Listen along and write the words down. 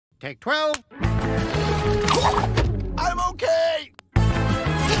Take 12. I'm okay.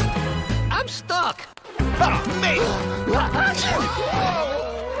 I'm stuck. Ah, me.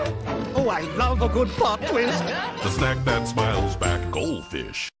 Oh, I love a good plot twist. The snack that smiles back,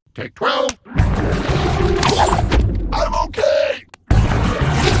 Goldfish. Take 12. I'm okay.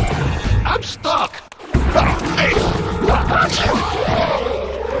 I'm stuck. Ah, me.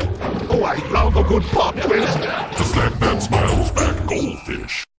 Oh, I love a good plot twist. The snack that smiles back,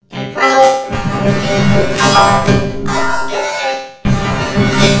 Goldfish. Take 12. I'm okay.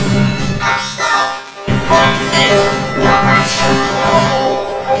 I'm stuck. Ah, me. Oh, I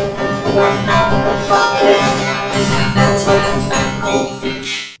love a good plot twist. The snack that smiles back,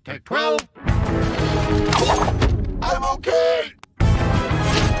 Goldfish. Take 12. I'm okay.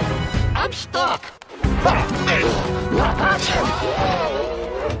 I'm stuck.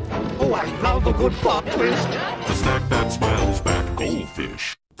 Oh, I love a good plot twist. The snack that smiles back,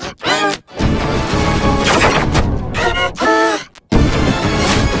 Goldfish. Take 12. I'm okay.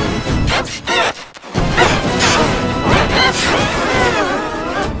 I'm stuck. Oh,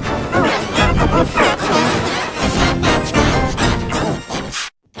 I love a good plot twist. The snack that smiles back, Goldfish.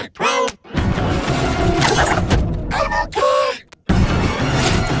 Take 12. I'm okay.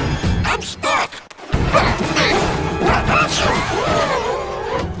 I'm stuck. Ah, me.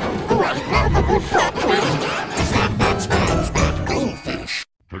 Oh, I love a good plot twist. The snack that smiles back, Goldfish.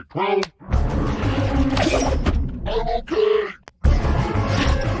 Take 12. I'm okay.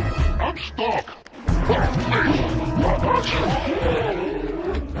 I'm stuck. Oh, I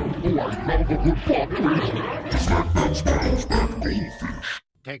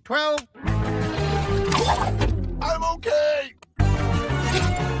love a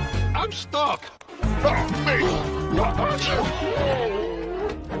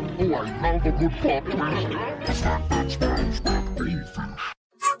good plot twist. The snack that smiles back, Goldfish.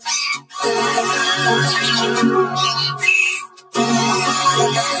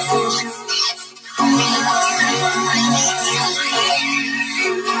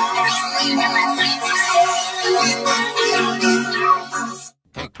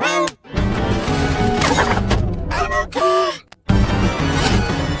 Take 12. I'm okay.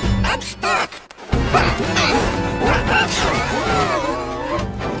 I'm stuck.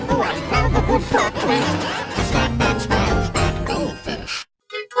 Oh, I love a good plot twist. The snack that smiles back, Goldfish.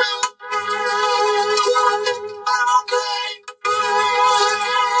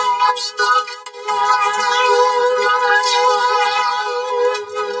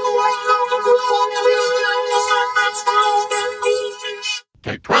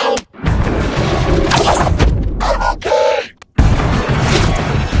 Take 12. I'm okay.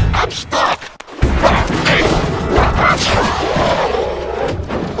 I'm stuck.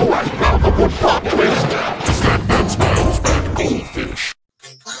 Oh, I love a good plot twist. The snack that smiles back, Goldfish.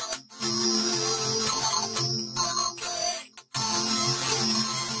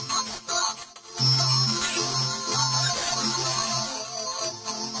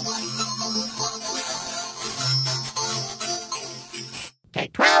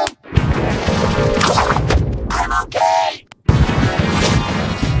 Take 12. I'm okay.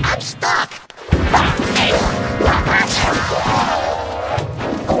 I'm stuck.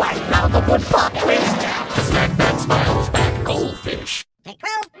 Oh, I love a good plot twist. The snack that smiles back, Goldfish. Take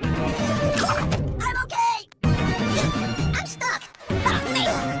 12. I'm okay. I'm stuck.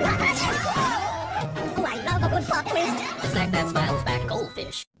 Oh, I love a good plot twist. The snack that smiles back,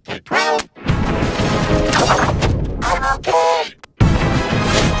 Goldfish. Take 12. I'm okay.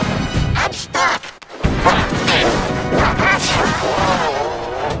 I'm stuck.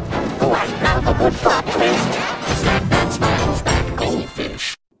 Oh, I love a good plot twist. The snack that smiles back,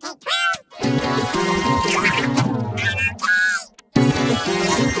 Goldfish.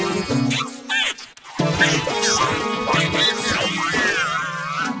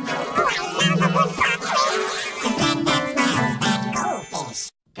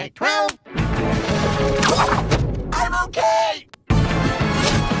 Take 12. I'm okay.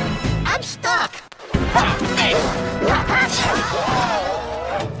 I'm stuck.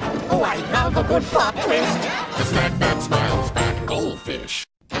 Oh, I love a good plot twist. The snack that smiles back, Goldfish.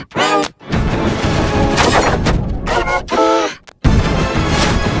 Take 12. I'm okay.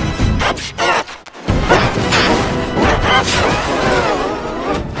 I'm stuck.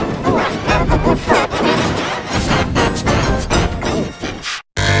 Oh, I love a good plot twist. The snack that smiles back, Goldfish.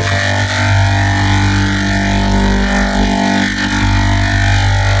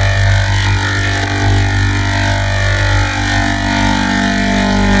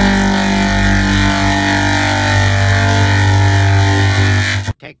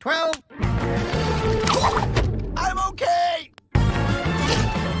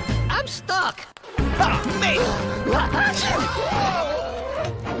 Me!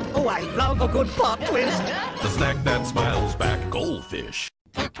 Oh, I love a good plot twist. The snack that smiles back, Goldfish.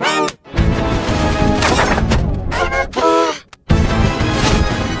 Take 12.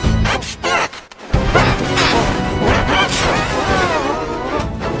 I'm stuck.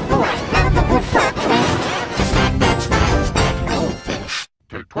 Oh, I love a good plot twist. The snack that smiles back, Goldfish.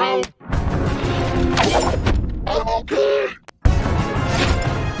 Take 12. I'm okay.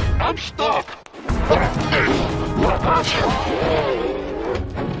 I'm stuck.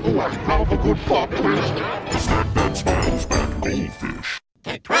 Oh, I love a good plot twist. The snack that smiles back, Goldfish.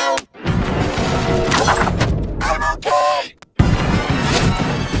 Take 12. I'm okay.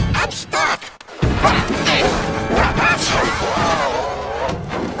 I'm stuck.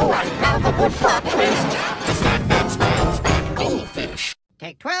 Oh, I love a good plot twist. The snack that smiles back, Goldfish.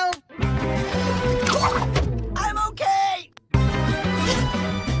 Take 12. I'm okay.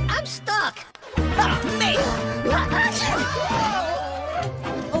 I'm stuck. Me.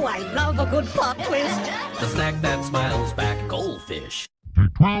 Oh, I love a good plot twist. The snack that smiles back, Goldfish.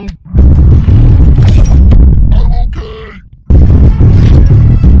 Take 12. I'm okay.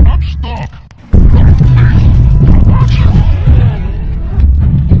 I'm stuck.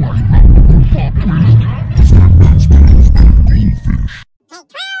 Oh, I love a good plot twist. The snack that smiles back, Goldfish.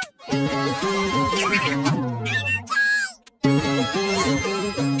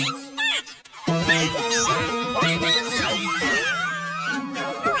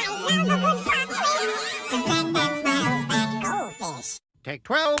 Take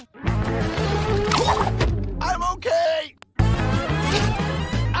 12. I'm okay.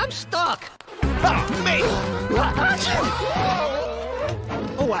 I'm stuck. Me.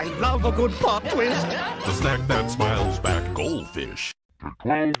 Oh, I love a good plot twist. The snack that smiles back, Goldfish. Take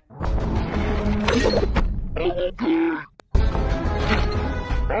 12. I'm okay.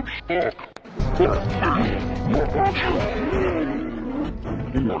 I'm stuck. Oh, I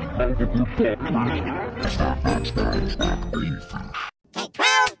love a good plot twist. The snack that smiles back, Goldfish. Take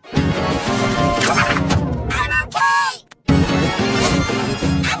 12. I'm okay.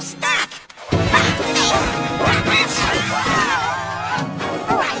 I'm stuck. Oh,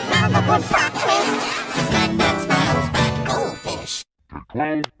 I love a good plot twist. The snack that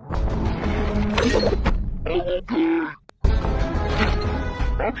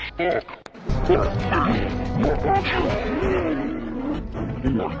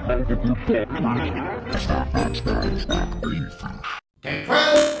smiles back, Goldfish. Take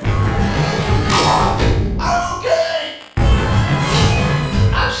 12. I'm okay.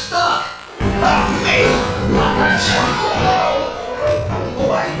 I'm stuck. Oh, I love a good plot twist. The snack that smiles back, Goldfish. Take 12. I'm okay. I'm stuck. Me.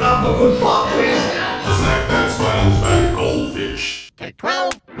 Oh, I love a good plot twist. The snack that smiles back, Goldfish. Take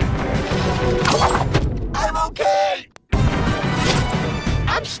 12. I'm okay.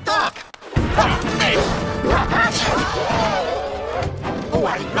 I'm stuck. Me. Oh,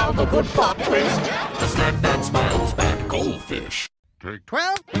 I love a good plot twist. The snack that smiles back, Goldfish. Take 12.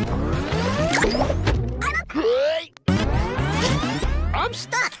 Okay. I'm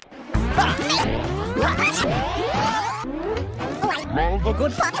stuck. Love a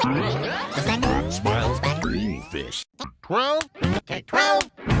Good plot twist. The snack that smiles back, Goldfish. 12. Take 12.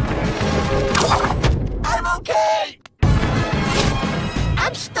 I'm okay.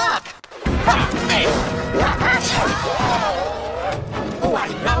 I'm stuck. Me. Oh, I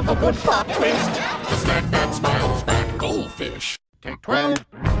love a good plot twist. The snack that smiles back, Goldfish. Take 12.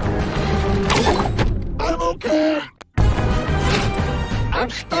 I'm okay. I'm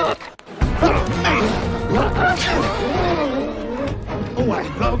stuck. Oh, I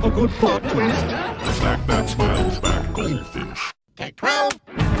love a good plot twist. The snack that smiles back, Goldfish. Take 12.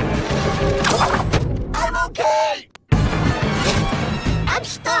 I'm okay. I'm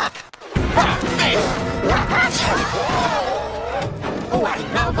stuck. Oh, I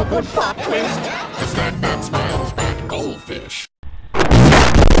love a good plot twist. The snack that smiles back, Goldfish.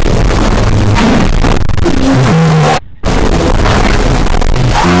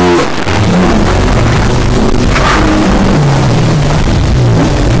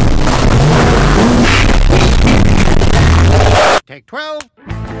 Take 12.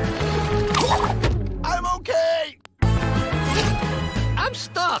 I'm okay. I'm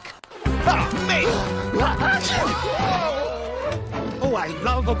stuck. Me. Oh, I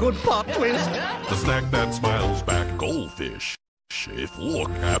love a good plot twist. The snack that smiles back, Goldfish. Chef look,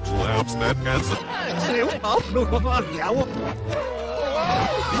 apps, lamps, net, and Siêu ốc luôn con dạo.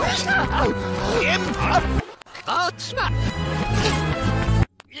 Em snap.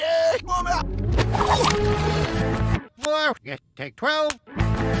 Yeah, move it. Four. Take 12.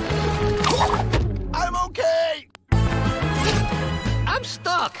 I'm okay. I'm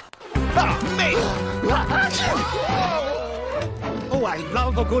stuck. Ah, me! Oh, I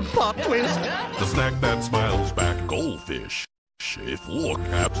love a good pop twist. The snack that smiles back, Goldfish. If look,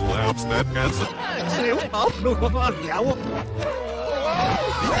 apps, labs, that gets it. เสียวเอาดูว่าเหลียว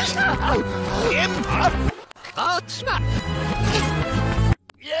เอ็ม Oh, snap.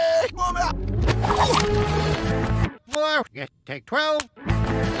 Yeah, move it up. 4, yeah, take 12.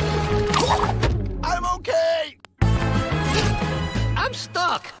 I'm okay. I'm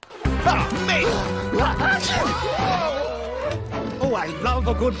stuck. Ah, me! Oh, I love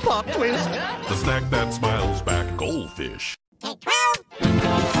a good pop twist. The snack that smiles back, Goldfish. Take 12.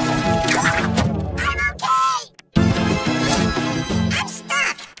 I'm okay. I'm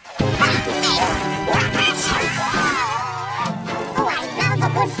stuck. Oh, I love a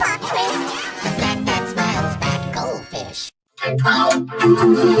good pop twist. The snack that smiles back, Goldfish. Take 12.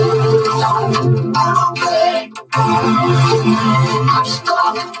 I'm okay. I'm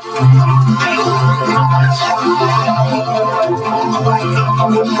stuck. The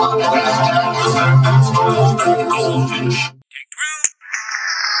snack that smiles back, Goldfish.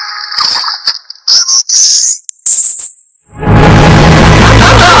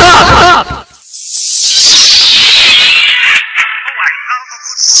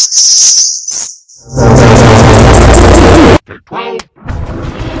 Take 12.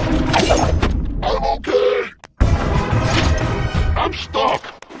 I'm okay. I'm stuck.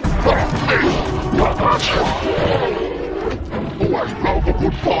 Oh, I love a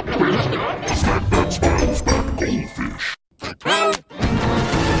good pop twist. The snack that smiles back, Goldfish. Take 12.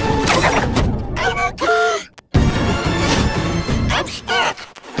 I'm okay. I'm stuck.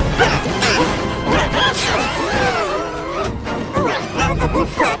 Oh, I love a good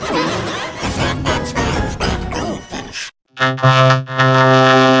pop twist. The snack that smiles back, Goldfish.